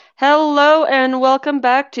Hello and welcome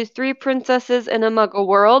back to Three Princesses in a Muggle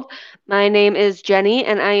World. My name is Jenny,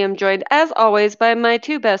 and I am joined, as always, by my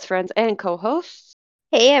two best friends and co-hosts.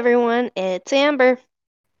 Hey everyone, it's Amber.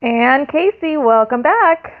 And Casey, welcome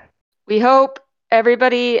back. We hope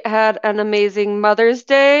everybody had an amazing Mother's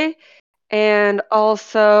Day and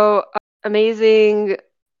also amazing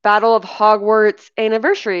Battle of Hogwarts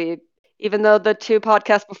anniversary. Even though the two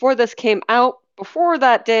podcasts before this came out before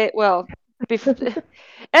that day,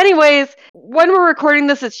 anyways, when we're recording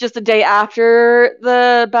this, it's just a day after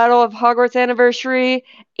the Battle of Hogwarts anniversary,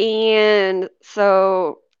 and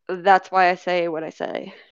so that's why I say what I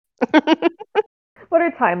say. What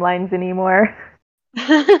are timelines anymore?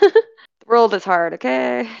 The world is hard,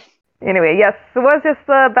 okay? Anyway, yes, it was just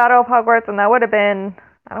the Battle of Hogwarts, and that would have been,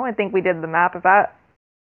 I don't think we did the map, is that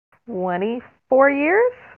 24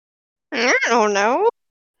 years? I don't know.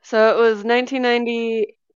 So it was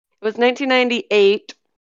 1990. It was 1998.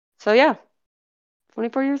 So yeah,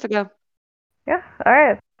 24 years ago. Yeah,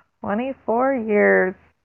 alright. 24 years.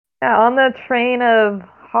 Yeah, on the train of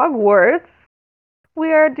Hogwarts,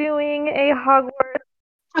 we are doing a Hogwarts.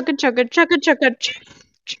 Chugga chugga chugga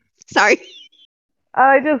chugga. Sorry.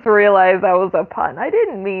 I just realized that was a pun. I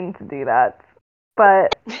didn't mean to do that.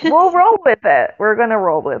 But we'll roll with it. We're gonna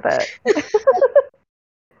roll with it.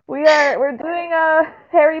 We're doing a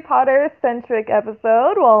Harry Potter centric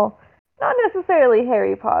episode. Well, not necessarily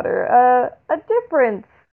Harry Potter. A different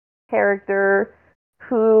character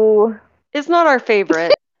who It's not our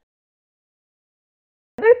favorite.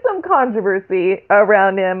 there's some controversy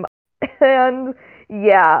around him, and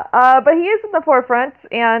yeah, but he is in the forefront,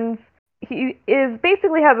 and he is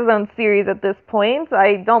basically has his own series at this point.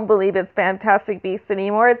 I don't believe it's Fantastic Beasts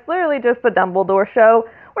anymore. It's literally just the Dumbledore show.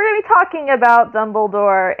 We're going to be talking about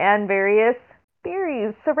Dumbledore and various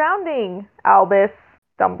theories surrounding Albus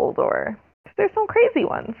Dumbledore. There's some crazy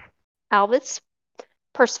ones. Albus,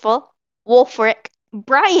 Percival, Wulfric,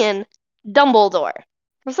 Brian, Dumbledore.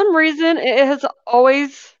 For some reason, it has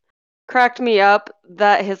always cracked me up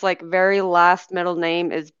that his very last middle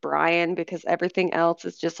name is Brian because everything else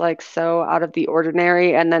is just so out of the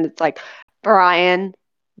ordinary, and then it's Brian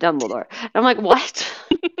Dumbledore. And I'm like, what?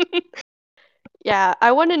 Yeah,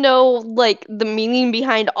 I want to know the meaning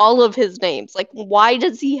behind all of his names. Why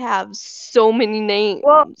does he have so many names?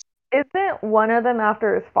 Well, isn't one of them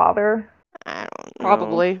after his father? I don't know.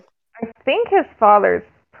 Probably. I think his father's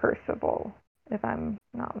Percival, if I'm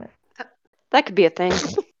not mistaken. That could be a thing.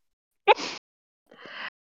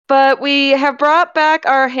 But we have brought back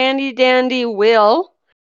our handy dandy wheel,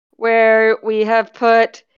 where we have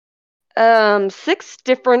put 6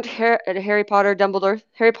 different Harry Potter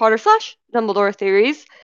slash Dumbledore theories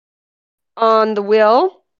on the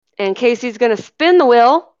wheel, and Casey's gonna spin the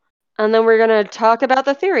wheel, and then we're gonna talk about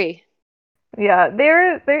the theory. Yeah,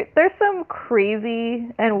 there's some crazy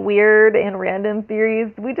and weird and random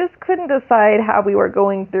theories. We just couldn't decide how we were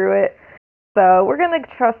going through it. So we're gonna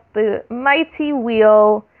trust the mighty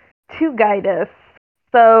wheel to guide us.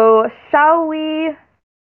 So shall we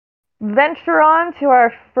venture on to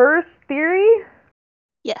our first theory?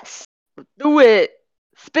 Yes. Do it!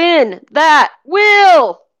 Spin that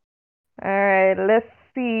wheel! Alright, let's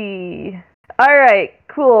see. Alright,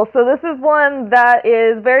 cool. So this is one that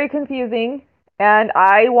is very confusing, and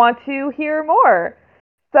I want to hear more.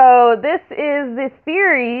 So this is the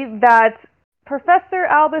theory that Professor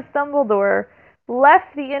Albus Dumbledore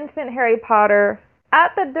left the infant Harry Potter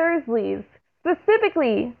at the Dursleys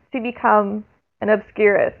specifically to become an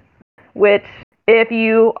Obscurus, which, if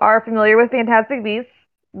you are familiar with Fantastic Beasts,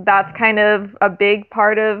 that's kind of a big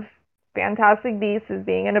part of Fantastic Beasts is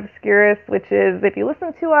being an Obscurus, which is, if you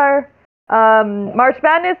listen to our March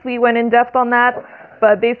Madness, we went in depth on that,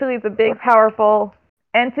 but basically it's a big, powerful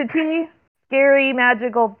entity, scary,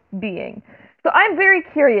 magical being. So I'm very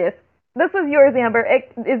curious. This is yours, Amber.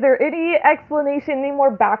 Is there any explanation, any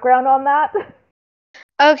more background on that?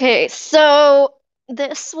 Okay, so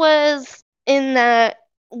this was in the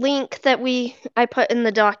link that I put in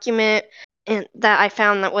the document and that I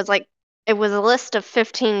found that was it was a list of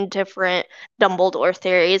 15 different Dumbledore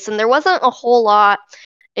theories, and there wasn't a whole lot.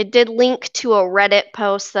 It did link to a Reddit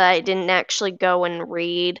post that I didn't actually go and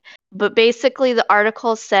read, but basically the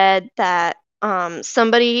article said that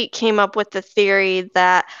somebody came up with the theory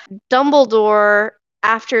that Dumbledore,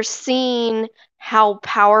 after seeing how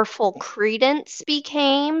powerful Credence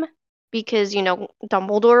became, because,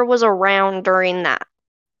 Dumbledore was around during that,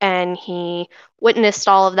 and he witnessed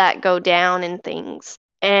all of that go down and things.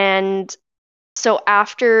 And so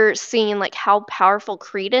after seeing how powerful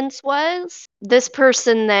Credence was, this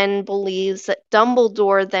person then believes that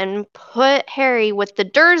Dumbledore then put Harry with the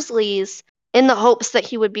Dursleys in the hopes that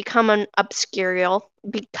he would become an Obscurial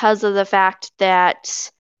because of the fact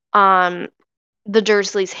that the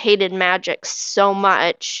Dursleys hated magic so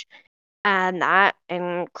much, and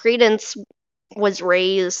Credence was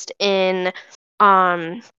raised in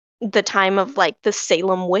the time of like the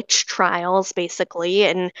Salem witch trials, basically,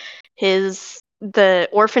 and the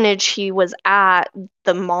orphanage he was at,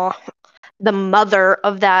 the mother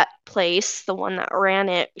of that place, the one that ran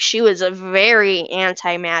it, she was a very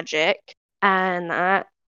anti-magic, and that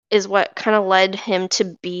is what kind of led him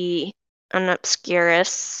to be an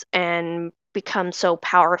Obscurus and become so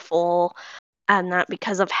powerful, and that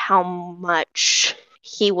because of how much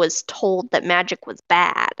he was told that magic was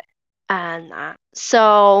bad. And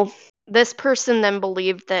so this person then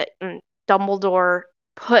believed that Dumbledore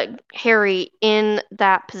put Harry in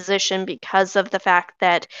that position because of the fact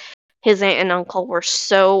that his aunt and uncle were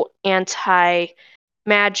so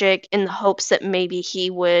anti-magic, in the hopes that maybe he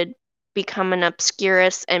would become an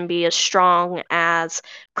Obscurus and be as strong as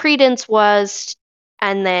Credence was,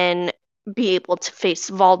 and then be able to face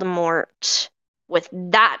Voldemort with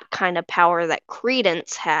that kind of power that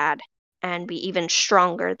Credence had, and be even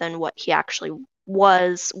stronger than what he actually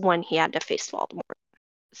was when he had to face Voldemort.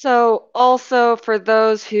 So also for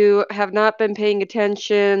those who have not been paying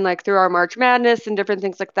attention, like through our March Madness and different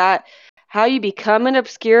things like that, how you become an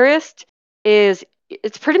Obscurist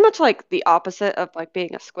it's pretty much like the opposite of like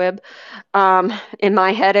being a squib, in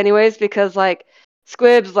my head anyways, because like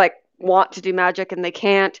squibs like want to do magic and they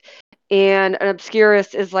can't, and an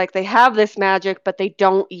Obscurist is like they have this magic but they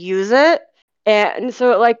don't use it, and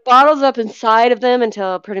so it like bottles up inside of them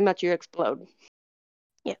until pretty much you explode.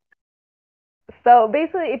 So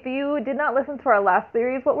basically, if you did not listen to our last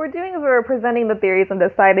theories, what we're doing is we're presenting the theories and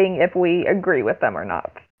deciding if we agree with them or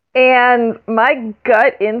not. And my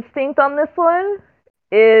gut instinct on this one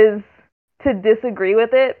is to disagree with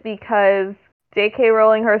it because J.K.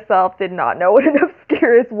 Rowling herself did not know what an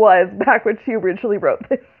Obscurus was back when she originally wrote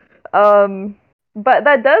this. But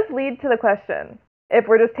that does lead to the question, if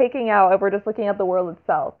we're just looking at the world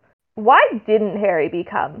itself, why didn't Harry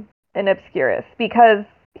become an Obscurus? Because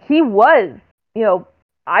he was,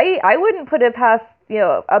 I wouldn't put it past,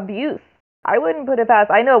 abuse. I wouldn't put it past,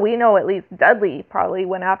 we know at least Dudley probably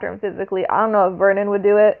went after him physically. I don't know if Vernon would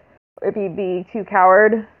do it, if he'd be too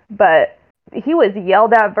coward, but he was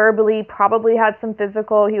yelled at verbally, probably had some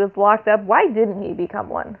physical, he was locked up. Why didn't he become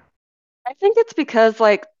one? I think it's because,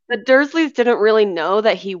 like, the Dursleys didn't really know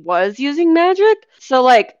that he was using magic. So,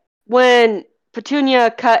 like, when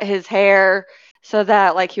Petunia cut his hair so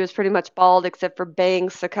that, like, he was pretty much bald except for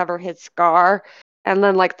bangs to cover his scar, and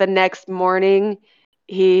then, like, the next morning,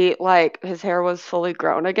 his hair was fully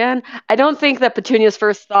grown again. I don't think that Petunia's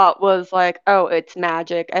first thought was, like, oh, it's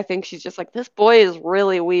magic. I think she's just like, this boy is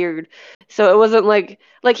really weird. So it wasn't like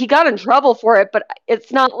he got in trouble for it, but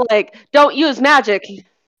it's not like, don't use magic.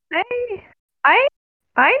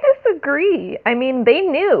 I disagree. I mean, they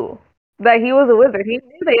knew that he was a wizard. He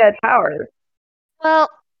knew they had powers. Well,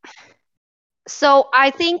 so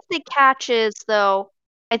I think the catch is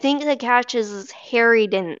Harry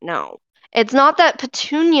didn't know. It's not that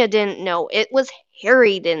Petunia didn't know, it was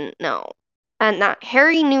Harry didn't know. And that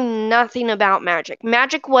Harry knew nothing about magic.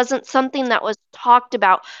 Magic wasn't something that was talked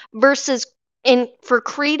about, versus for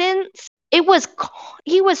Credence,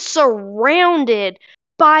 he was surrounded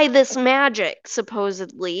by this magic,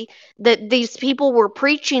 supposedly, that these people were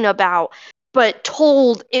preaching about, but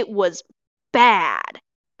told it was bad.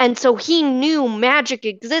 And so he knew magic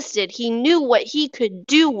existed. He knew what he could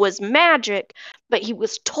do was magic, but he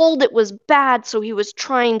was told it was bad, so he was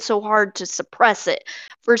trying so hard to suppress it.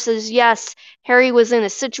 Versus, yes, Harry was in a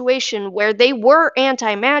situation where they were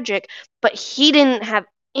anti-magic, but he didn't have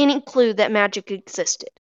any clue that magic existed.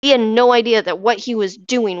 He had no idea that what he was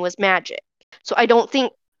doing was magic. So I don't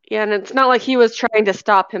think... Yeah, and it's not like he was trying to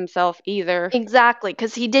stop himself either. Exactly,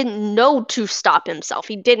 because he didn't know to stop himself.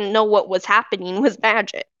 He didn't know what was happening with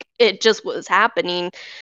magic. It just was happening,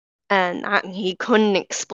 and he couldn't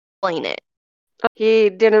explain it. He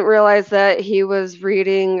didn't realize that he was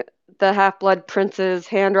reading the Half-Blood Prince's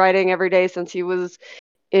handwriting every day since he was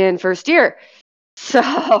in first year. So,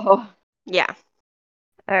 yeah.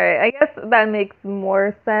 All right, I guess that makes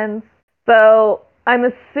more sense. So, I'm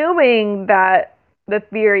assuming that the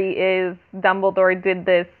theory is Dumbledore did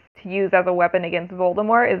this to use as a weapon against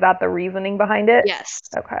Voldemort. Is that the reasoning behind it? Yes.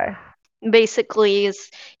 Okay. Basically,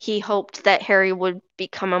 he hoped that Harry would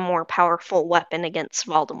become a more powerful weapon against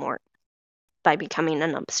Voldemort by becoming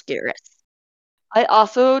an Obscurus. I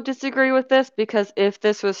also disagree with this, because if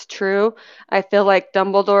this was true, I feel like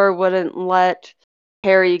Dumbledore wouldn't let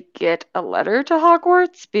Harry get a letter to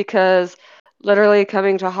Hogwarts, because literally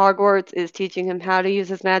coming to Hogwarts is teaching him how to use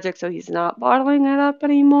his magic so he's not bottling it up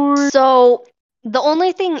anymore? So the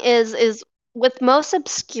only thing is with most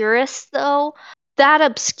Obscurus though, that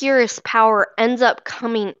Obscurus power ends up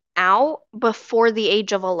coming out before the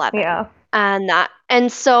age of 11. Yeah.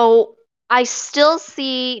 And so I still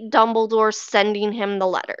see Dumbledore sending him the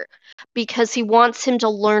letter because he wants him to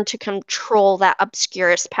learn to control that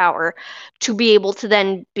Obscurus power to be able to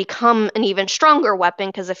then become an even stronger weapon,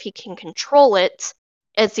 because if he can control it,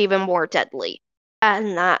 it's even more deadly.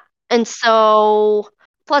 And so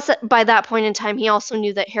plus by that point in time he also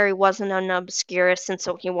knew that Harry wasn't an Obscurus, and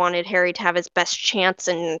so he wanted Harry to have his best chance,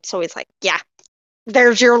 and so he's like, yeah,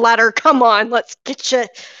 there's your letter, come on, let's get you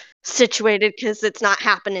situated, because it's not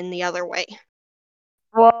happening the other way.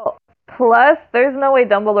 Well, plus, there's no way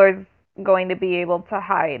Dumbledore's going to be able to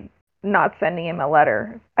hide not sending him a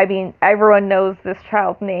letter. I mean, everyone knows this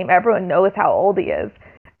child's name. Everyone knows how old he is.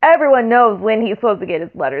 Everyone knows when he's supposed to get his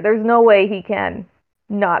letter. There's no way he can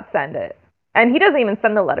not send it. And he doesn't even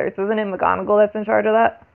send the letters. Isn't it McGonagall that's in charge of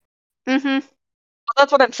that? Mm-hmm.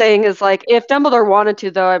 That's what I'm saying is, like, if Dumbledore wanted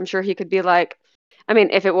to, though, I'm sure he could be like, I mean,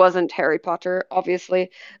 if it wasn't Harry Potter,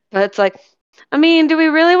 obviously, but it's like, I mean, do we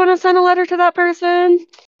really want to send a letter to that person?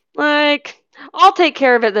 Like, I'll take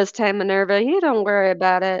care of it this time, Minerva. You don't worry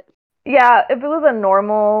about it. Yeah, if it was a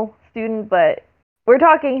normal student, but we're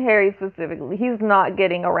talking Harry specifically. He's not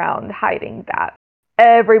getting around hiding that.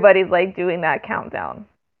 Everybody's like doing that countdown.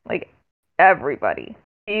 Like, everybody.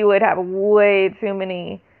 He would have way too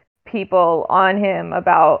many people on him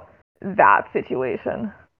about that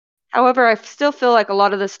situation. However, I still feel like a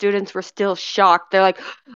lot of the students were still shocked. They're like,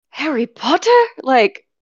 Harry Potter? Like,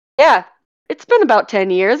 yeah, it's been about 10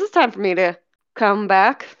 years. It's time for me to come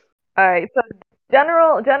back. All right, so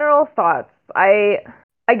general thoughts.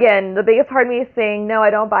 Again, the biggest part of me is saying no, I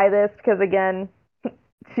don't buy this because again,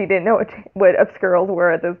 she didn't know what Obscurals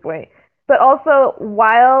were at this point. But also,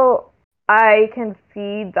 while I can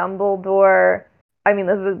see Dumbledore, I mean,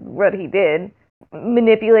 this is what he did,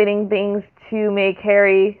 manipulating things to make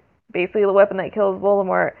Harry basically the weapon that kills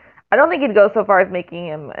Voldemort. I don't think he'd go so far as making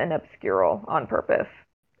him an Obscural on purpose,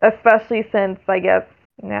 especially since I guess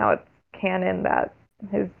now it's canon that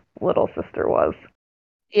his little sister was.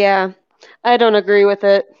 Yeah, I don't agree with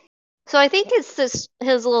it. So I think his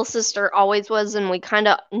little sister always was, and we kind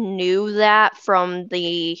of knew that from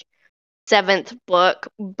the 7th book,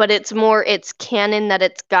 but it's canon that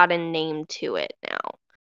it's got a name to it now,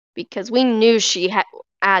 because we knew she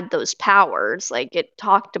had those powers. Like, it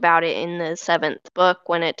talked about it in the 7th book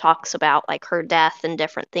when it talks about like her death and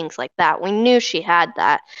different things like that. We knew she had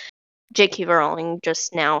that. J.K. Rowling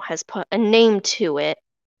just now has put a name to it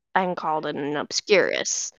and called it an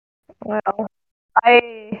Obscurus. Well,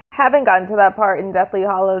 I haven't gotten to that part in Deathly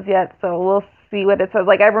Hallows yet, so we'll see what it says.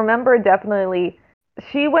 Like, I remember definitely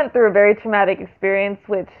she went through a very traumatic experience,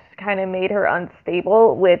 which kind of made her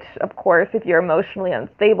unstable, which, of course, if you're emotionally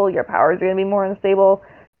unstable, your powers are going to be more unstable.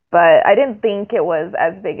 But I didn't think it was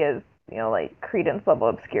as big as, like Credence level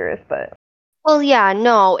Obscurus, but... Well, yeah,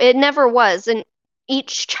 no, it never was. And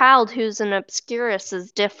each child who's an Obscurus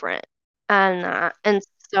is different. And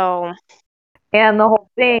so... And the whole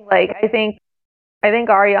thing, like, I think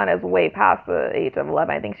Ariana is way past the age of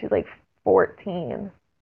 11. I think she's like 14.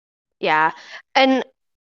 Yeah. And,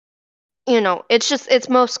 it's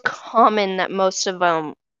most common that most of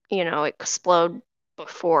them, explode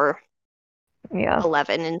before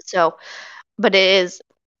 11. And so, but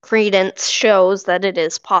Credence shows that it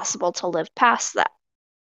is possible to live past that.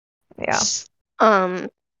 Yeah.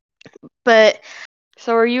 But...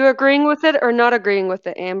 So are you agreeing with it or not agreeing with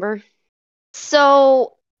it, Amber?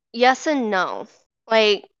 So, yes and no.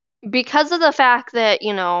 Like, because of the fact that,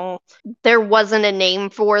 there wasn't a name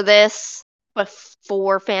for this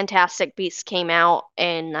before Fantastic Beasts came out,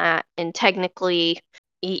 and technically,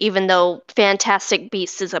 even though Fantastic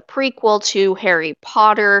Beasts is a prequel to Harry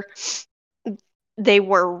Potter, they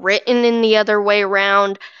were written in the other way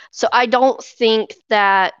around. So I don't think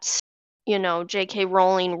that, J.K.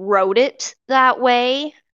 Rowling wrote it that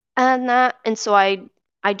way, and so I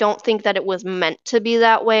don't think that it was meant to be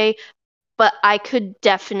that way, but I could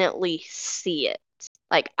definitely see it.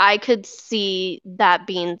 Like, I could see that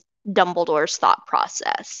being Dumbledore's thought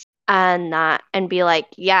process, and be like,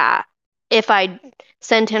 yeah, if I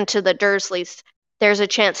send him to the Dursleys, there's a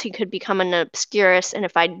chance he could become an Obscurus, and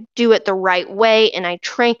if I do it the right way and I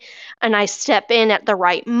train and I step in at the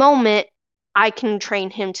right moment, I can train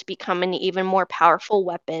him to become an even more powerful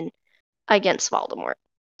weapon against Voldemort.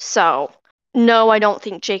 So, no, I don't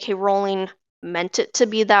think J.K. Rowling meant it to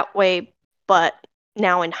be that way, but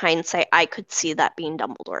now in hindsight, I could see that being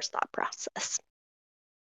Dumbledore's thought process.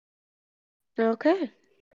 Okay.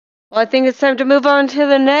 Well, I think it's time to move on to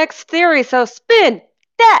the next theory. So spin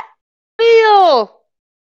that wheel.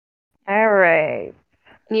 All right.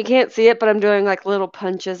 And you can't see it, but I'm doing like little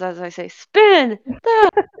punches as I say, spin that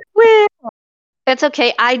wheel. It's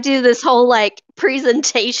okay. I do this whole like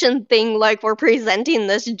presentation thing like we're presenting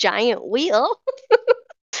this giant wheel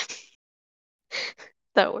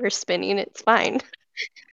that we're spinning. It's fine.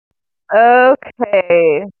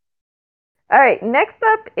 Okay. All right. Next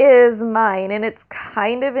up is mine, and it's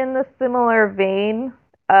kind of in the similar vein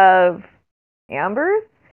of Amber's.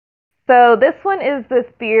 So this one is this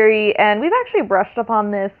theory, and we've actually brushed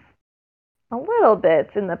upon this a little bit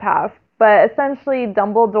in the past, but essentially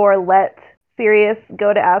Dumbledore let Sirius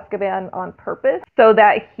go to Azkaban on purpose so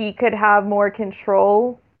that he could have more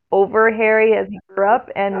control over Harry as he grew up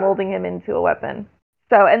and molding him into a weapon.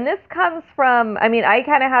 So, and this comes from, I mean, I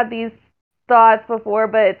kind of had these thoughts before,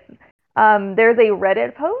 but there's a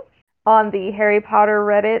Reddit post on the Harry Potter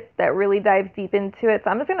Reddit that really dives deep into it. So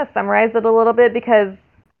I'm just going to summarize it a little bit because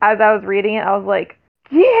as I was reading it, I was like,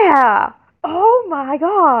 yeah, oh my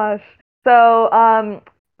gosh. So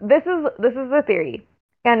this is the theory,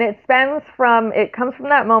 and it comes from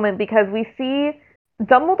that moment because we see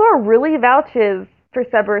Dumbledore really vouches for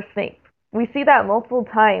Severus Snape. We see that multiple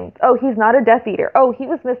times. Oh, he's not a Death Eater. Oh, he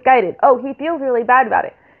was misguided. Oh, he feels really bad about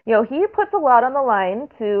it. You know, he puts a lot on the line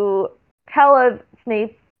to tell of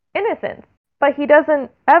Snape's innocence, but he doesn't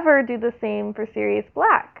ever do the same for Sirius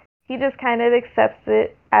Black. He just kind of accepts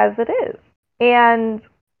it as it is, and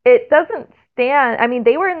it doesn't stand. I mean,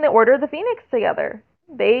 they were in the Order of the Phoenix together.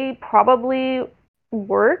 They probably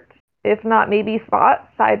worked, if not maybe fought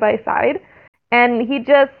side by side. And he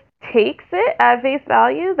just takes it at face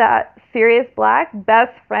value that Sirius Black,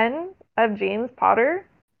 best friend of James Potter,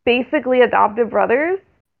 basically adopted brothers,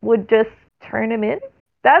 would just turn him in.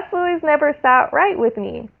 That's always never sat right with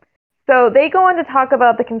me. So they go on to talk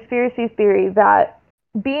about the conspiracy theory that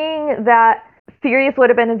being that Sirius would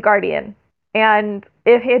have been his guardian, and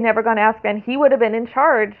if he had never gone to Azkaban, he would have been in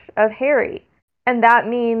charge of Harry. And that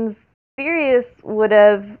means Sirius would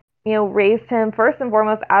have, raised him first and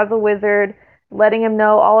foremost as a wizard, letting him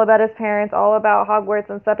know all about his parents, all about Hogwarts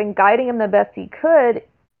and stuff, and guiding him the best he could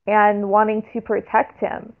and wanting to protect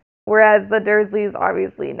him. Whereas the Dursleys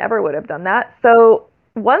obviously never would have done that. So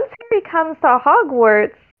once Harry comes to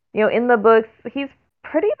Hogwarts, in the books, he's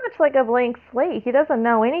pretty much like a blank slate. He doesn't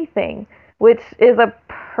know anything, which is a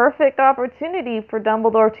perfect opportunity for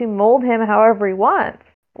Dumbledore to mold him however he wants.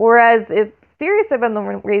 Whereas if Sirius had been the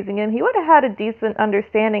one raising him, he would have had a decent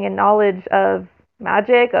understanding and knowledge of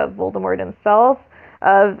magic, of Voldemort himself,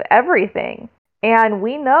 of everything. And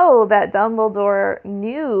we know that Dumbledore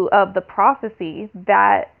knew of the prophecy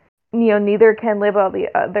that, neither can live while the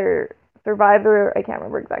other survivor. I can't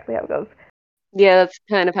remember exactly how it goes. Yeah, that's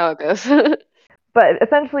kind of how it goes. But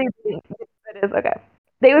essentially, it is okay.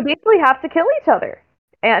 They would basically have to kill each other,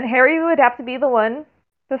 and Harry would have to be the one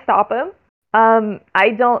to stop him. I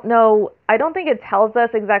don't know. I don't think it tells us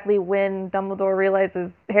exactly when Dumbledore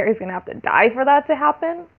realizes Harry's gonna have to die for that to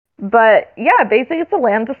happen. But yeah, basically it's a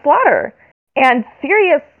lamb to slaughter. And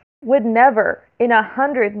Sirius would never, in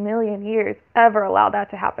 100 million years, ever allow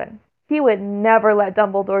that to happen. He would never let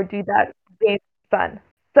Dumbledore do that to his son.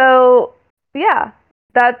 So yeah,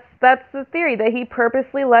 that's the theory, that he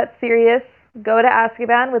purposely let Sirius go to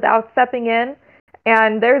Azkaban without stepping in.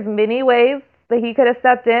 And there's many ways that he could have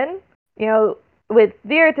stepped in. With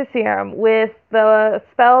Veritaserum, with the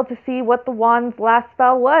spell to see what the wand's last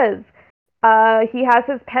spell was. He has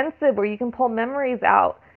his Pensieve where you can pull memories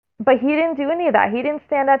out. But he didn't do any of that. He didn't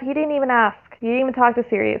stand up. He didn't even ask. He didn't even talk to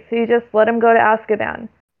Sirius. He just let him go to Azkaban.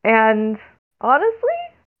 And honestly,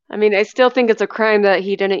 I mean, I still think it's a crime that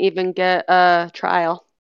he didn't even get a trial.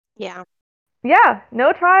 Yeah. Yeah,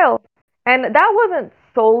 no trial. And that wasn't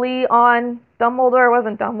solely on Dumbledore. It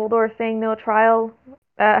wasn't Dumbledore saying no trial.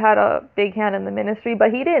 That had a big hand in the Ministry,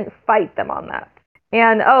 but he didn't fight them on that.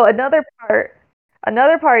 And another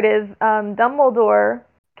part is Dumbledore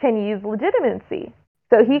can use legitimacy.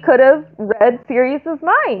 So he could have read Sirius's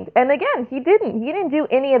mind. And again, he didn't. He didn't do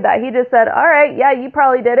any of that. He just said, all right, yeah, you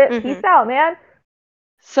probably did it. Peace out, man.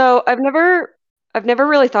 So I've never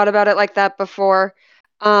really thought about it like that before.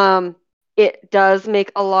 It does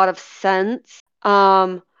make a lot of sense.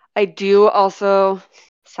 I do also,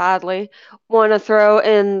 sadly, want to throw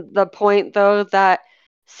in the point though that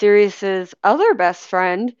Sirius's other best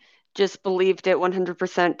friend just believed it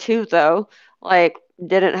 100% too, though. Like,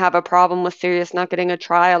 didn't have a problem with Sirius not getting a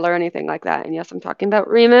trial or anything like that. And yes, I'm talking about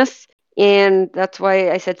Remus. And that's why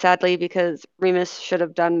I said sadly, because Remus should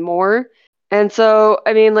have done more. And so,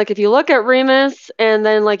 I mean, like if you look at Remus and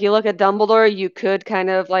then like you look at Dumbledore, you could kind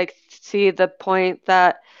of like see the point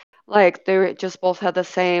that like they just both had the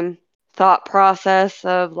same thought process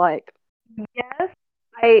of like, Yes,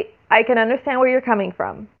 I can understand where you're coming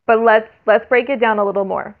from, but let's break it down a little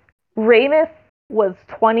more. Ramus was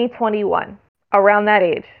 2021, around that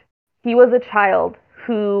age. He was a child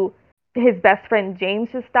who his best friend James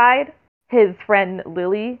just died, his friend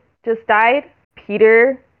Lily just died,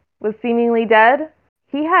 Peter was seemingly dead.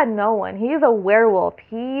 He had no one. He is a werewolf.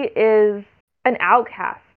 He is an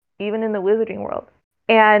outcast, even in the wizarding world.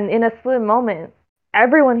 And in a split moment,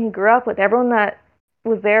 everyone he grew up with, everyone that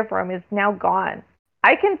was there for him is now gone.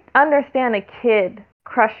 I can understand a kid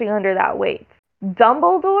crushing under that weight.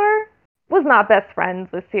 Dumbledore was not best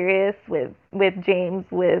friends with Sirius, with James,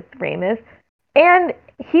 with Remus, and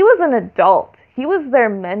he was an adult. He was their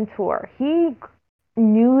mentor. He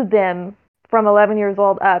knew them from 11 years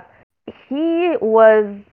old up. He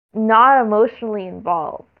was not emotionally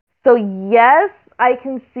involved. So yes, I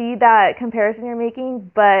can see that comparison you're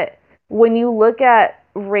making, but when you look at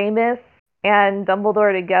Remus and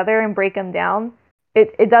Dumbledore together and break them down,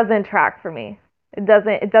 it doesn't track for me. It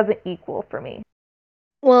doesn't equal for me.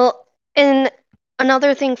 Well, and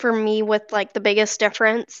another thing for me with like the biggest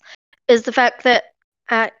difference is the fact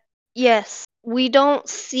that yes, we don't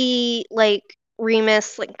see like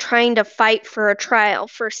Remus like trying to fight for a trial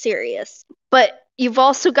for Sirius, but you've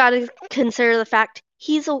also got to consider the fact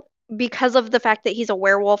because of the fact that he's a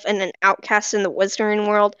werewolf and an outcast in the wizarding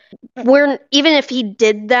world, even if he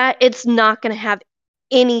did that, it's not going to have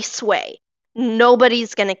any sway.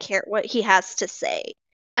 Nobody's going to care what he has to say.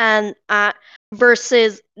 And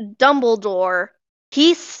versus Dumbledore,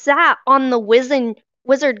 he sat on the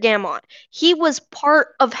Wizardgamot. He was part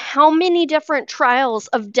of how many different trials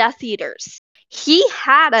of Death Eaters? He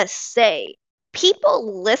had a say.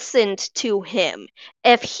 People listened to him.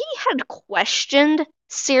 If he had questioned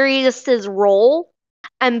Sirius's role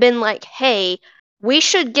and been like, hey, we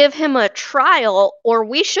should give him a trial or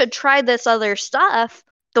we should try this other stuff,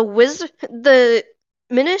 the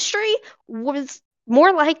ministry was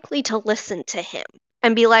more likely to listen to him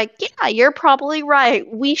and be like, yeah, you're probably right.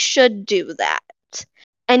 We should do that.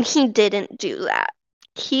 And he didn't do that.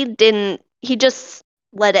 He just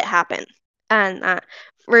let it happen. And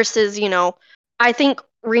versus, I think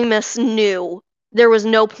Remus knew there was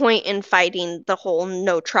no point in fighting the whole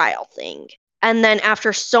no trial thing. And then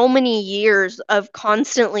after so many years of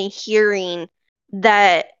constantly hearing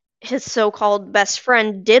that his so-called best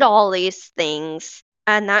friend did all these things,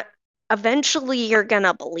 and that eventually you're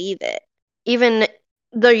gonna believe it. Even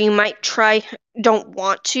though you might don't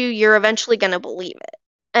want to, you're eventually gonna believe it.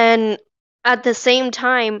 And at the same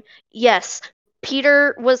time, yes,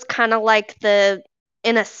 Peter was kind of like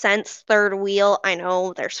in a sense, third wheel. I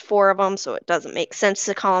know there's 4 of them, so it doesn't make sense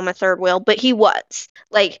to call him a third wheel, but he was.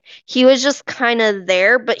 Like, he was just kind of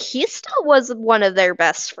there, but he still was one of their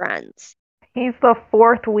best friends. He's the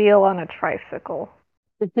 4th wheel on a tricycle.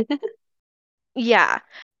 Yeah.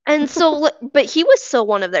 And so, but he was still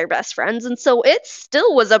one of their best friends, and so it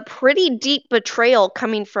still was a pretty deep betrayal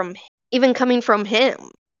coming from him.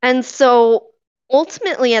 And so,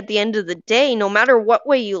 ultimately, at the end of the day, no matter what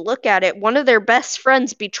way you look at it, one of their best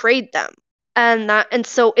friends betrayed them. And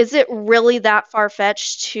so is it really that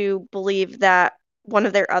far-fetched to believe that one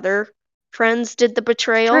of their other friends did the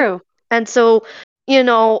betrayal? True. And so,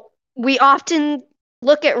 we often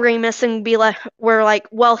look at Remus and we're like,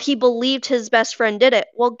 well, he believed his best friend did it.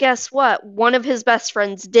 Well, guess what? One of his best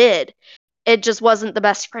friends did. It just wasn't the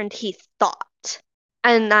best friend he thought.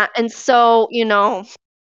 And so,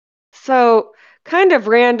 So kind of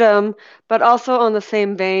random, but also on the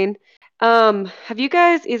same vein. Have you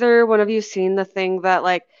guys, either one of you, seen the thing that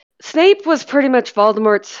like Snape was pretty much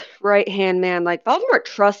Voldemort's right-hand man? Like Voldemort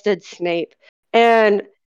trusted Snape. And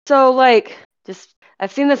so like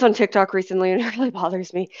I've seen this on TikTok recently and it really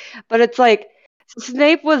bothers me. But it's like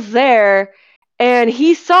Snape was there and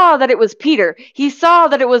he saw that it was Peter. He saw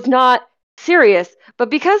that it was not Sirius. But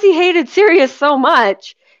because he hated Sirius so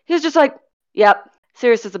much, he was just like, yep,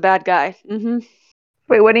 Sirius is a bad guy. Mm-hmm.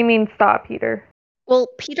 Wait, what do you mean stop, Peter? Well,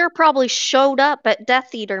 Peter probably showed up at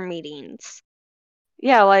Death Eater meetings.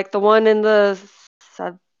 Yeah, like the one in not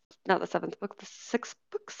the 7th book, the 6th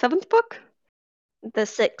book, 7th book? The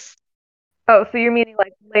 6th. Oh, so you're meaning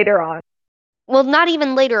like later on? Well, not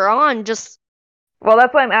even later on, just... Well,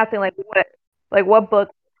 that's why I'm asking, what book?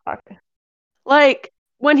 Like,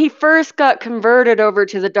 when he first got converted over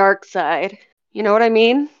to the dark side. You know what I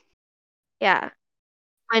mean? Yeah.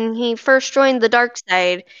 When he first joined the dark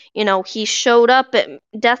side, he showed up at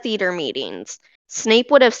Death Eater meetings.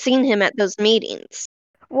 Snape would have seen him at those meetings.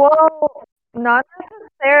 Well, Not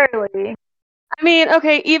necessarily. I mean,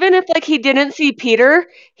 okay, even if like he didn't see Peter,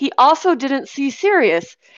 he also didn't see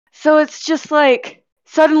Sirius. So it's just like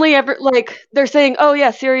suddenly they're saying, "Oh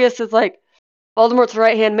yeah, Sirius is like Voldemort's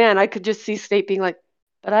right-hand man." I could just see Snape being like,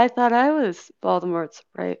 "But I thought I was Voldemort's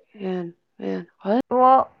right-hand man." What?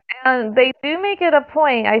 Well, and they do make it a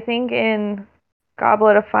point, I think, in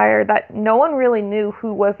Goblet of Fire that no one really knew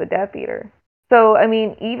who was the Death Eater. So, I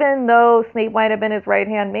mean, even though Snape might have been his right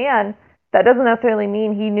hand man, that doesn't necessarily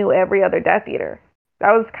mean he knew every other Death Eater.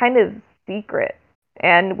 That was kind of secret.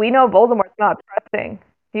 And we know Voldemort's not trusting.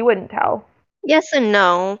 He wouldn't tell. Yes and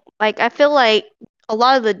no. Like, I feel like a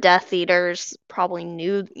lot of the Death Eaters probably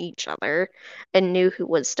knew each other and knew who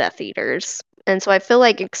was Death Eaters. And so I feel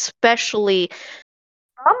like especially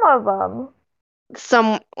Some of them.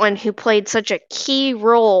 someone who played such a key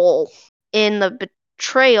role in the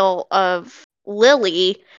betrayal of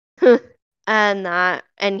Lily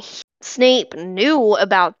and Snape knew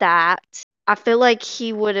about that. I feel like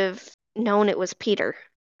he would have known it was Peter.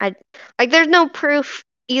 There's no proof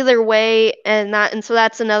either way, and so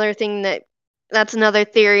that's another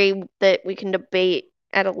theory that we can debate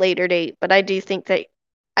at a later date. But I do think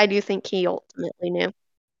he ultimately knew.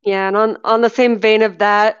 Yeah, and on the same vein of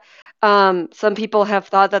that, some people have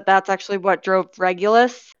thought that that's actually what drove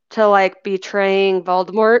Regulus to like betraying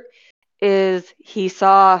Voldemort. Is he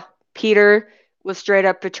saw Peter was straight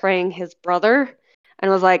up betraying his brother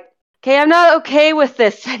and was like, "Okay, I'm not okay with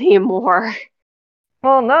this anymore."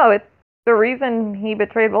 Well, no, it's the reason he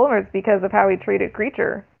betrayed Voldemort is because of how he treated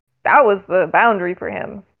Kreacher. That was the boundary for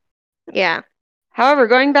him. Yeah. However,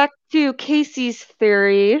 going back to Casey's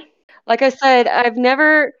theory, like I said, I've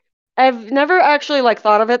never actually like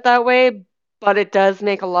thought of it that way, but it does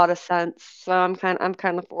make a lot of sense. So I'm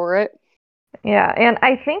kind of for it. Yeah, and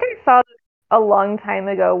I think I saw this a long time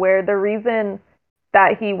ago where the reason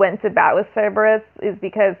that he went to bat with Cerberus is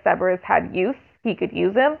because Cerberus had use. He could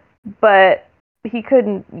use him, but he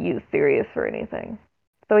couldn't use Sirius for anything.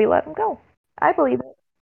 So he let him go. I believe it.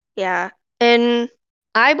 Yeah. And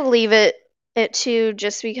I believe it too,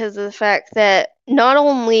 just because of the fact that not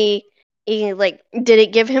only did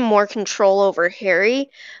it give him more control over Harry,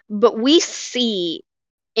 but we see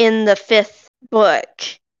in the 5th book,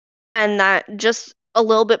 and that just a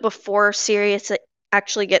little bit before Sirius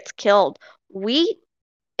actually gets killed,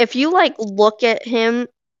 if you look at him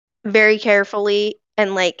very carefully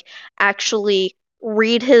and actually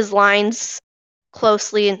read his lines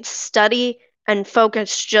closely and study and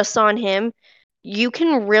focus just on him, you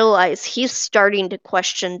can realize he's starting to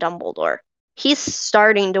question Dumbledore. He's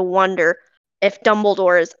starting to wonder if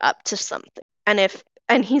Dumbledore is up to something. And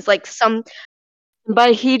he's like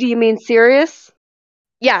By he, do you mean Sirius?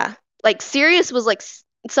 yeah, Sirius was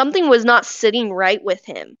something was not sitting right with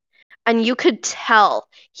him. And you could tell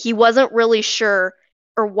he wasn't really sure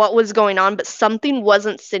or what was going on, but something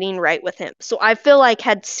wasn't sitting right with him. So I feel like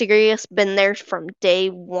had Sirius been there from day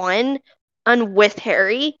one and with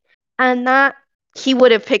Harry, and that he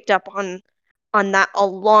would have picked up on that a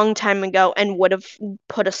long time ago and would have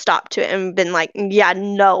put a stop to it and been like, yeah,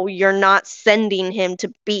 no, you're not sending him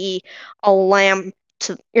to be a lamb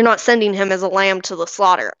you're not sending him as a lamb to the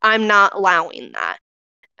slaughter. I'm not allowing that.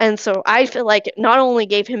 And so I feel like it not only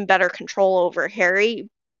gave him better control over Harry,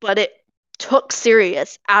 but it took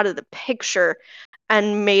Sirius out of the picture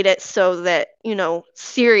and made it so that,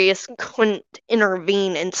 Sirius couldn't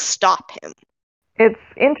intervene and stop him. It's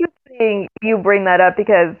interesting you bring that up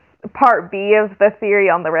because part B of the theory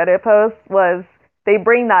on the Reddit post was they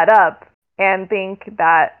bring that up and think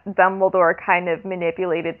that Dumbledore kind of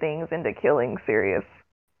manipulated things into killing Sirius.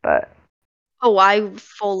 But I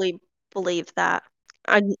fully believe that.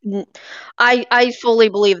 I fully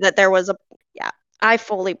believe that there was I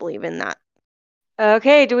fully believe in that.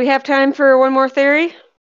 Okay, do we have time for one more theory?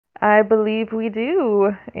 I believe we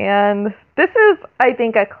do. And this is, I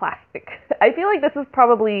think, a classic. I feel like this is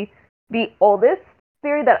probably the oldest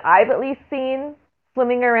theory that I've at least seen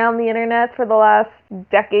swimming around the internet for the last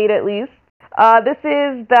decade at least. This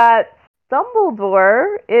is that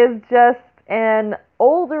Dumbledore is just an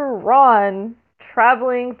older Ron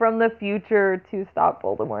traveling from the future to stop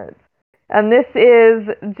Voldemort. And this is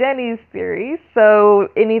Jenny's theory. So,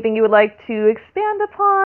 anything you would like to expand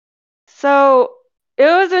upon? So it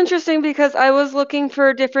was interesting because I was looking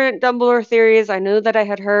for different Dumbledore theories. I knew that I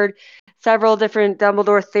had heard several different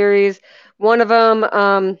Dumbledore theories. One of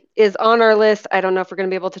them is on our list. I don't know if we're going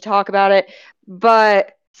to be able to talk about it,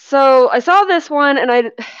 but so I saw this one and I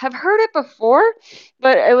have heard it before,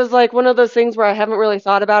 but it was like one of those things where I haven't really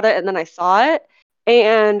thought about it and then I saw it.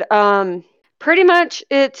 And pretty much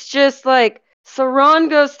it's just like, so Ron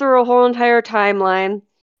goes through a whole entire timeline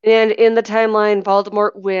And in the timeline,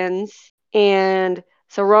 Voldemort wins. And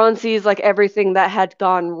so Ron sees like everything that had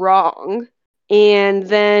gone wrong. And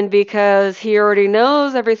then because he already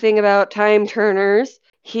knows everything about time turners,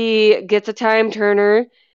 he gets a time turner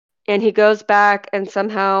and he goes back and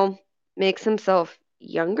somehow makes himself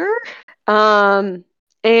younger. And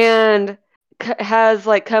has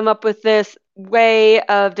like come up with this way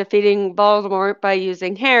of defeating Voldemort by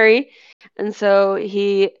using Harry. And so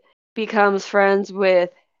he becomes friends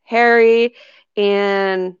with Harry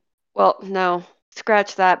and well, no,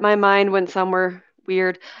 scratch that. My mind went somewhere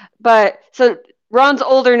weird. But so Ron's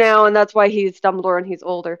older now, and that's why he's Dumbledore and he's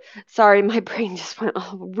older. Sorry, my brain just went a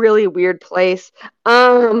really weird place.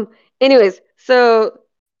 Anyways, so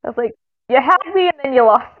I was like, you had me and then you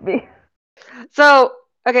lost me. so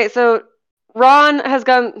okay, so Ron has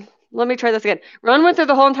gone. Let me try this again. Ron went through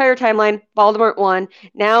the whole entire timeline. Voldemort won.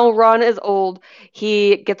 Now Ron is old.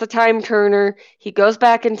 He gets a time turner. He goes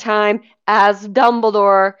back in time as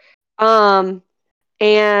Dumbledore,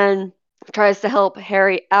 and tries to help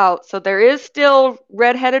Harry out. So there is still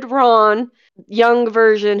redheaded Ron, young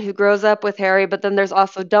version who grows up with Harry, but then there's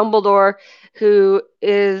also Dumbledore who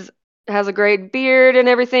has a great beard and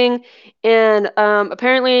everything. And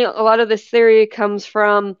apparently, a lot of this theory comes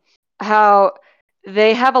from how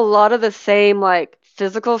they have a lot of the same like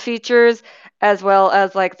physical features, as well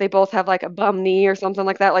as like they both have like a bum knee or something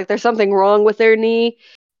like that. Like there's something wrong with their knee.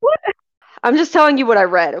 What? I'm just telling you what I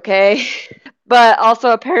read, okay? But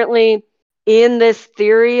also apparently in this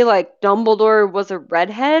theory, like Dumbledore was a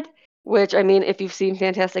redhead, which I mean, if you've seen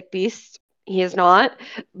Fantastic Beasts, he is not.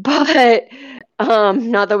 But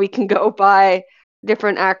not that we can go by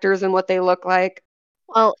different actors and what they look like.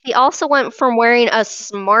 Well, he also went from wearing a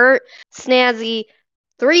smart, snazzy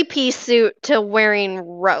three-piece suit to wearing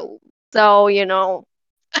robes. So,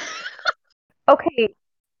 Okay,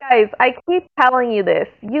 guys, I keep telling you this.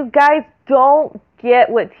 You guys don't get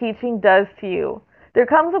what teaching does to you. There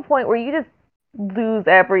comes a point where you just lose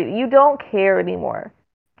everything. You don't care anymore.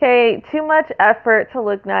 Okay, too much effort to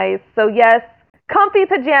look nice. So, yes, comfy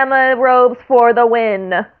pajama robes for the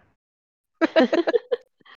win.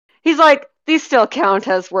 He's like, these still count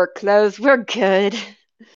as work clothes. We're good.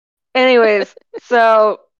 Anyways,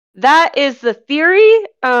 so that is the theory.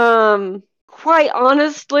 Quite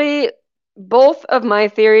honestly, both of my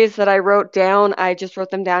theories that I wrote down, I just wrote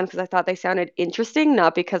them down because I thought they sounded interesting,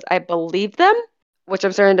 not because I believe them, which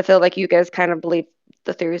I'm starting to feel like you guys kind of believe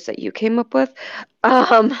the theories that you came up with,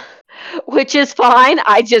 which is fine.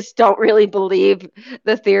 I just don't really believe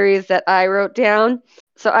the theories that I wrote down.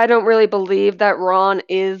 So I don't really believe that Ron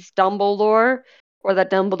is Dumbledore or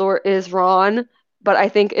that Dumbledore is Ron, but I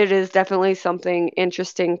think it is definitely something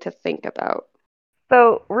interesting to think about.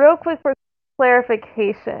 So, real quick for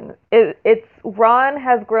clarification, it's Ron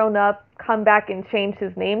has grown up, come back, and changed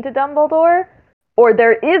his name to Dumbledore, or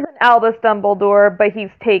there is an Albus Dumbledore, but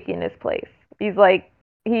he's taken his place. He's like,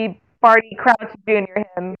 he Barty Crouch Jr.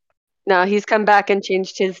 him. No, he's come back and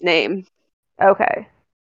changed his name. Okay.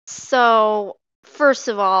 So, first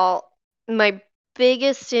of all, my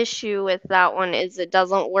biggest issue with that one is it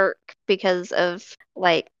doesn't work because of,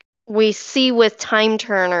 like, we see with time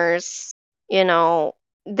turners,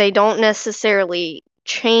 they don't necessarily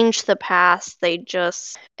change the past. It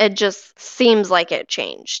just seems like it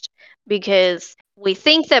changed because we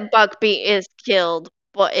think that Buckbeak is killed,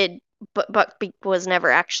 but Buckbeak was never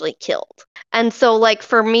actually killed. And so, like,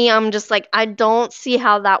 for me, I'm just like, I don't see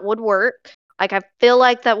how that would work. Like, I feel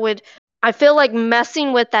like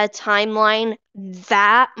messing with that timeline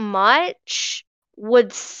that much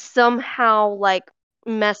would somehow, like,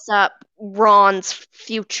 mess up Ron's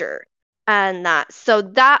future and that. So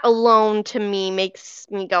that alone to me makes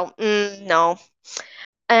me go, no.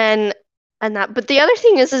 And that. But the other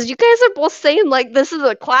thing is you guys are both saying, like, this is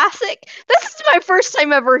a classic. This is my first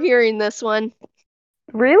time ever hearing this one.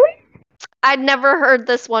 Really? I'd never heard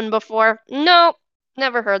this one before. No,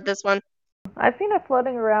 never heard this one. I've seen it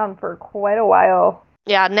floating around for quite a while.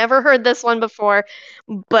 Yeah, never heard this one before,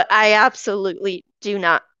 but I absolutely do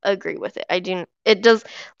not agree with it. It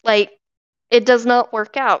does not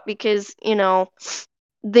work out because,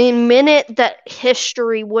 the minute that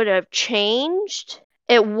history would have changed,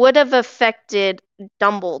 it would have affected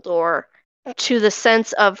Dumbledore to the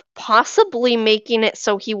sense of possibly making it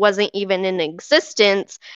so he wasn't even in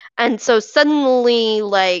existence. And so suddenly,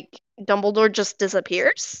 like, Dumbledore just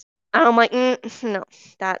disappears. And I'm like, no,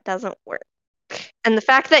 that doesn't work. And the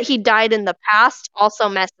fact that he died in the past also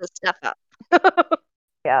messes stuff up.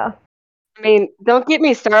 Yeah. I mean, don't get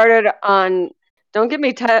me started on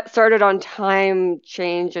time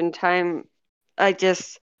change and time.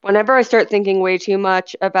 Whenever I start thinking way too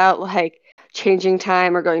much about like changing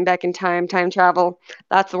time or going back in time travel.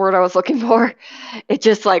 That's the word I was looking for. It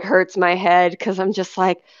just like hurts my head because I'm just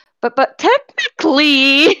like, but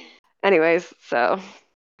technically. Anyways, so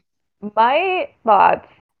My thoughts,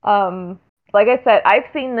 like I said, I've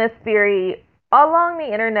seen this theory along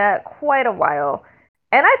the internet quite a while,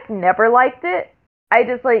 and I've never liked it. I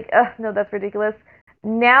just like, no, that's ridiculous.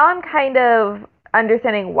 Now I'm kind of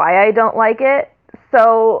understanding why I don't like it.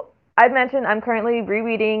 So I've mentioned I'm currently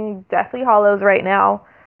rereading Deathly Hollows right now,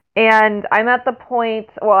 and I'm at the point,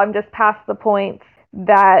 well, I'm just past the point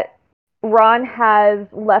that Ron has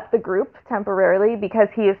left the group temporarily because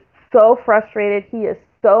he is so frustrated. He is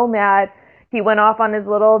so mad. He went off on his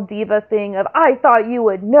little diva thing of, I thought you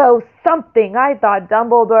would know something. I thought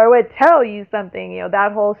Dumbledore would tell you something. You know,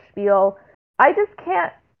 that whole spiel. I just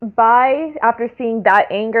can't buy, after seeing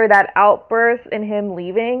that anger, that outburst in him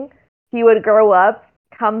leaving, he would grow up,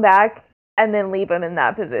 come back, and then leave him in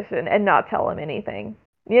that position and not tell him anything.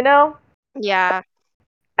 You know? Yeah.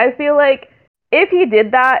 I feel like if he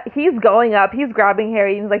did that, he's going up, he's grabbing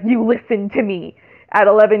Harry, and he's like, you listen to me at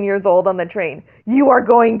 11 years old on the train. You are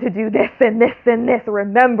going to do this and this and this.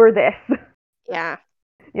 Remember this. Yeah.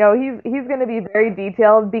 You know, he's going to be very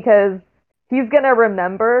detailed because he's going to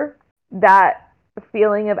remember that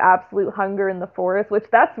feeling of absolute hunger in the forest, which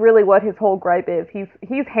that's really what his whole gripe is. He's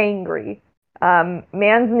hangry.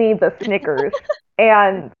 Mans needs a Snickers,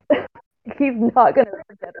 and he's not going to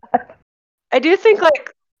forget that. I do think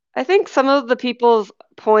I think some of the people's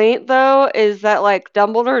point though is that like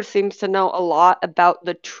Dumbledore seems to know a lot about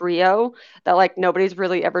the trio that like nobody's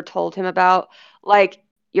really ever told him about. Like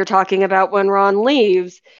you're talking about when Ron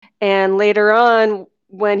leaves and later on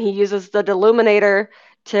when he uses the Deluminator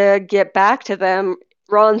to get back to them,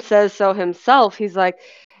 Ron says so himself. He's like,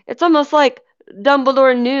 it's almost like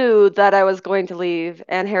Dumbledore knew that I was going to leave,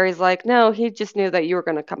 and Harry's like, no, he just knew that you were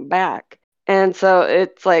going to come back. And so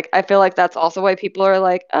it's like, I feel like that's also why people are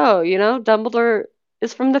like, oh, you know, Dumbledore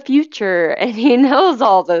is from the future and he knows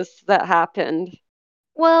all this that happened.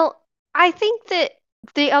 Well, I think that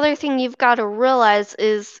the other thing you've got to realize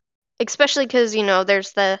is, especially because,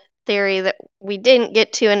 there's the theory that we didn't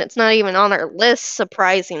get to, and it's not even on our list,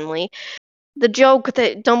 surprisingly. The joke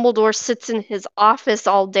that Dumbledore sits in his office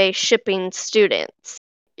all day shipping students.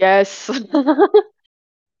 Yes.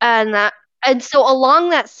 And so along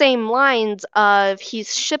that same lines of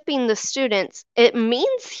he's shipping the students, it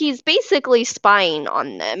means he's basically spying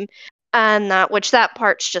on them. And that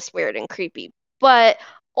part's just weird and creepy. But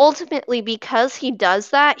ultimately, because he does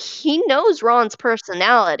that, he knows Ron's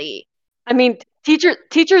personality. I mean,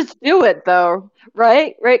 teachers do it though,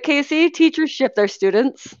 right? Right, Casey? Teachers ship their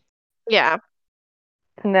students. Yeah.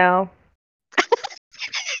 No.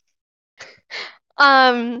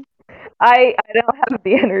 I don't have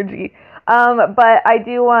the energy. But I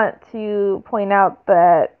do want to point out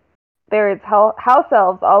that there is house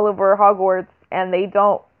elves all over Hogwarts, and they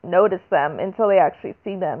don't notice them until they actually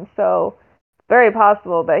see them. So it's very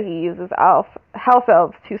possible that he uses house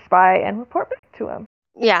elves to spy and report back to him.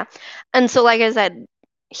 Yeah. And so, like I said,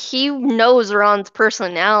 he knows Ron's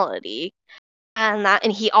personality, and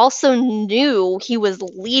he also knew he was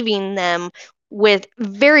leaving them with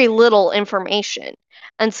very little information.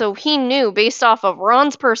 And so he knew, based off of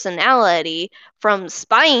Ron's personality from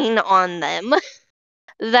spying on them,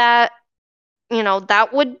 that, that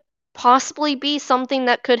would possibly be something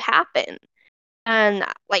that could happen. And,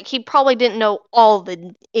 like, he probably didn't know all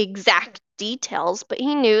the exact details, but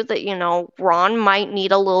he knew that, Ron might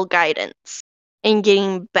need a little guidance in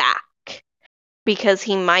getting back because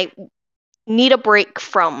he might need a break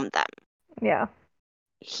from them. Yeah.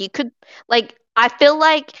 He could, I feel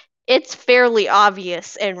like it's fairly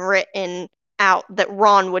obvious and written out that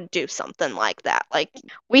Ron would do something like that. Like,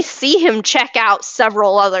 we see him check out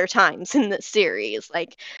several other times in the series,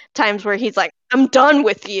 like times where he's like, I'm done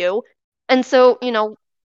with you. And so,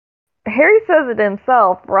 Harry says it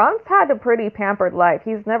himself. Ron's had a pretty pampered life.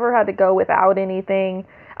 He's never had to go without anything.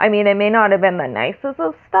 I mean, it may not have been the nicest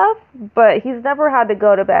of stuff, but he's never had to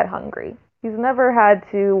go to bed hungry. He's never had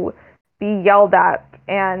to be yelled at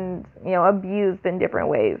and, abused in different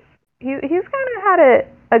ways. He's kind of had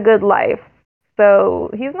a good life, so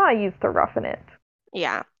he's not used to roughing it.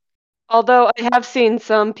 Yeah. Although I have seen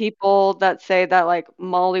some people that say that like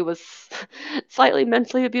Molly was slightly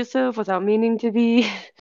mentally abusive without meaning to be.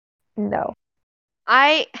 No.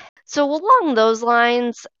 So along those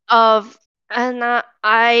lines I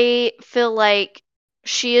feel like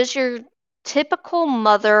she is your typical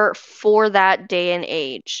mother for that day and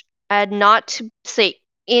age. And not to say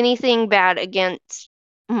anything bad against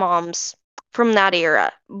moms from that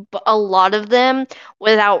era, but a lot of them,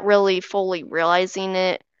 without really fully realizing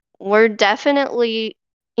it, were definitely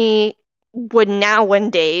would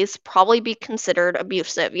nowadays probably be considered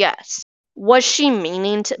abusive, yes. Was she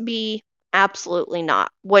meaning to be? Absolutely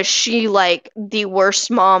not. Was she like the worst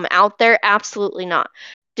mom out there? Absolutely not.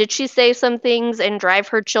 Did she say some things and drive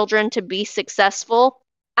her children to be successful?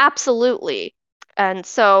 Absolutely. And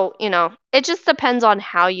so, it just depends on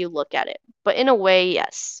how you look at it. But in a way,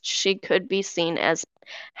 yes, she could be seen as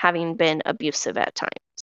having been abusive at times.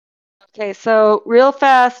 Okay, so real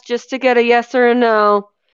fast, just to get a yes or a no,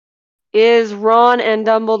 is Ron and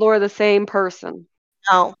Dumbledore the same person?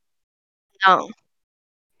 No. No.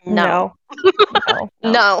 No. No.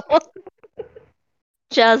 No.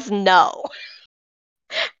 Just no.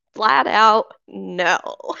 Flat out, no.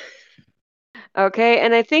 Okay,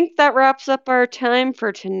 and I think that wraps up our time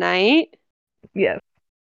for tonight. Yes.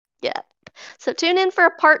 Yeah. So tune in for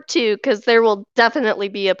a part 2 because there will definitely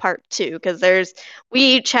be a part 2 because we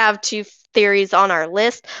each have 2 theories on our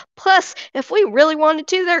list. Plus, if we really wanted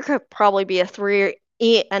to, there could probably be a 3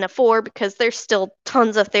 and a 4 because there's still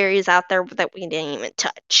tons of theories out there that we didn't even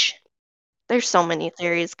touch. There's so many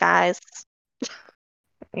theories, guys.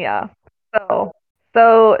 Yeah.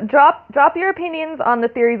 So drop your opinions on the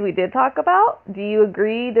theories we did talk about. Do you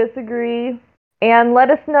agree, disagree? And let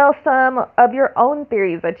us know some of your own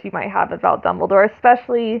theories that you might have about Dumbledore,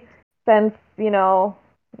 especially since,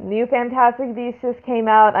 new Fantastic Beasts just came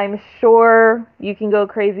out. I'm sure you can go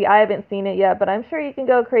crazy. I haven't seen it yet, but I'm sure you can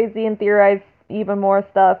go crazy and theorize even more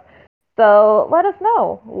stuff. So let us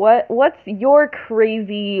know what's your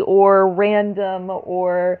crazy or random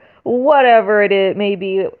or whatever it may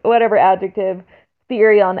be, whatever adjective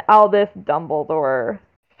theory on Albus Dumbledore.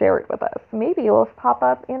 Share it with us. Maybe it'll pop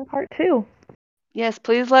up in part 2. Yes,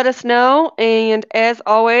 please let us know. And as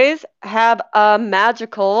always, have a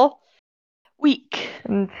magical week.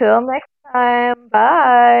 Until next time,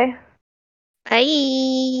 bye.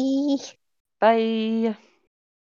 Bye. Bye.